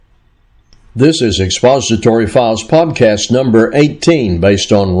This is Expository Files podcast number 18,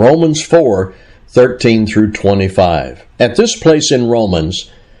 based on Romans 4, 13 through 25. At this place in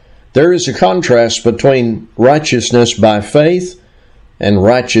Romans, there is a contrast between righteousness by faith and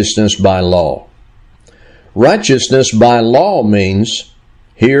righteousness by law. Righteousness by law means,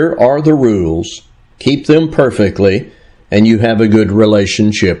 here are the rules, keep them perfectly, and you have a good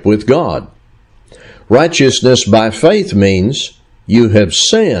relationship with God. Righteousness by faith means, you have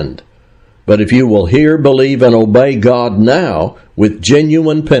sinned, but if you will hear, believe, and obey God now with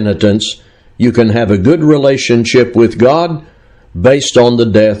genuine penitence, you can have a good relationship with God based on the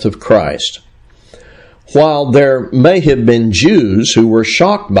death of Christ. While there may have been Jews who were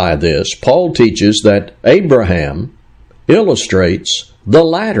shocked by this, Paul teaches that Abraham illustrates the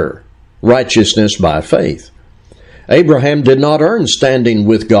latter, righteousness by faith. Abraham did not earn standing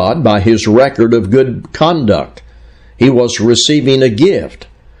with God by his record of good conduct. He was receiving a gift,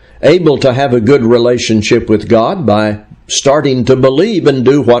 able to have a good relationship with God by starting to believe and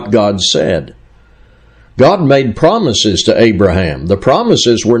do what God said. God made promises to Abraham. The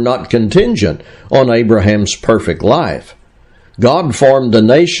promises were not contingent on Abraham's perfect life. God formed a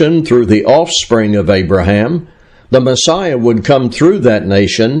nation through the offspring of Abraham. The Messiah would come through that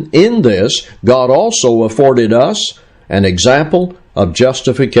nation. In this, God also afforded us an example of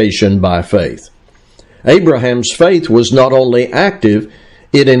justification by faith. Abraham's faith was not only active,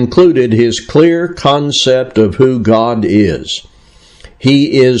 it included his clear concept of who God is.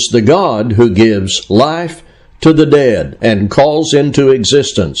 He is the God who gives life to the dead and calls into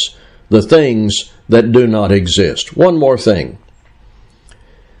existence the things that do not exist. One more thing.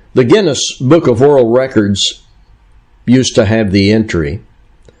 The Guinness Book of World Records used to have the entry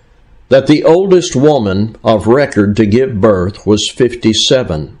that the oldest woman of record to give birth was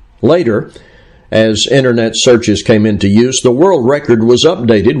 57. Later, as internet searches came into use, the world record was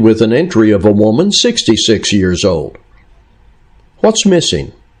updated with an entry of a woman 66 years old. What's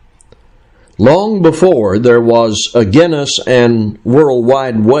missing? Long before there was a Guinness and World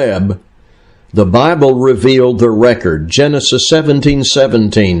Wide Web, the Bible revealed the record. Genesis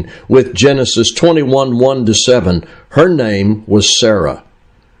 17:17 with Genesis 21:1-7. Her name was Sarah,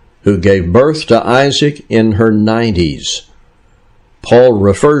 who gave birth to Isaac in her 90s. Paul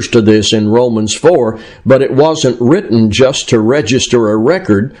refers to this in Romans 4, but it wasn't written just to register a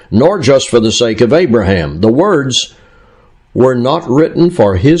record, nor just for the sake of Abraham. The words were not written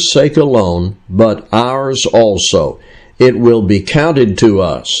for his sake alone, but ours also. It will be counted to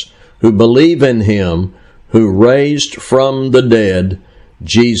us who believe in him who raised from the dead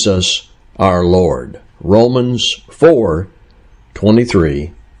Jesus our Lord. Romans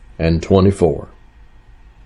 4:23 and 24.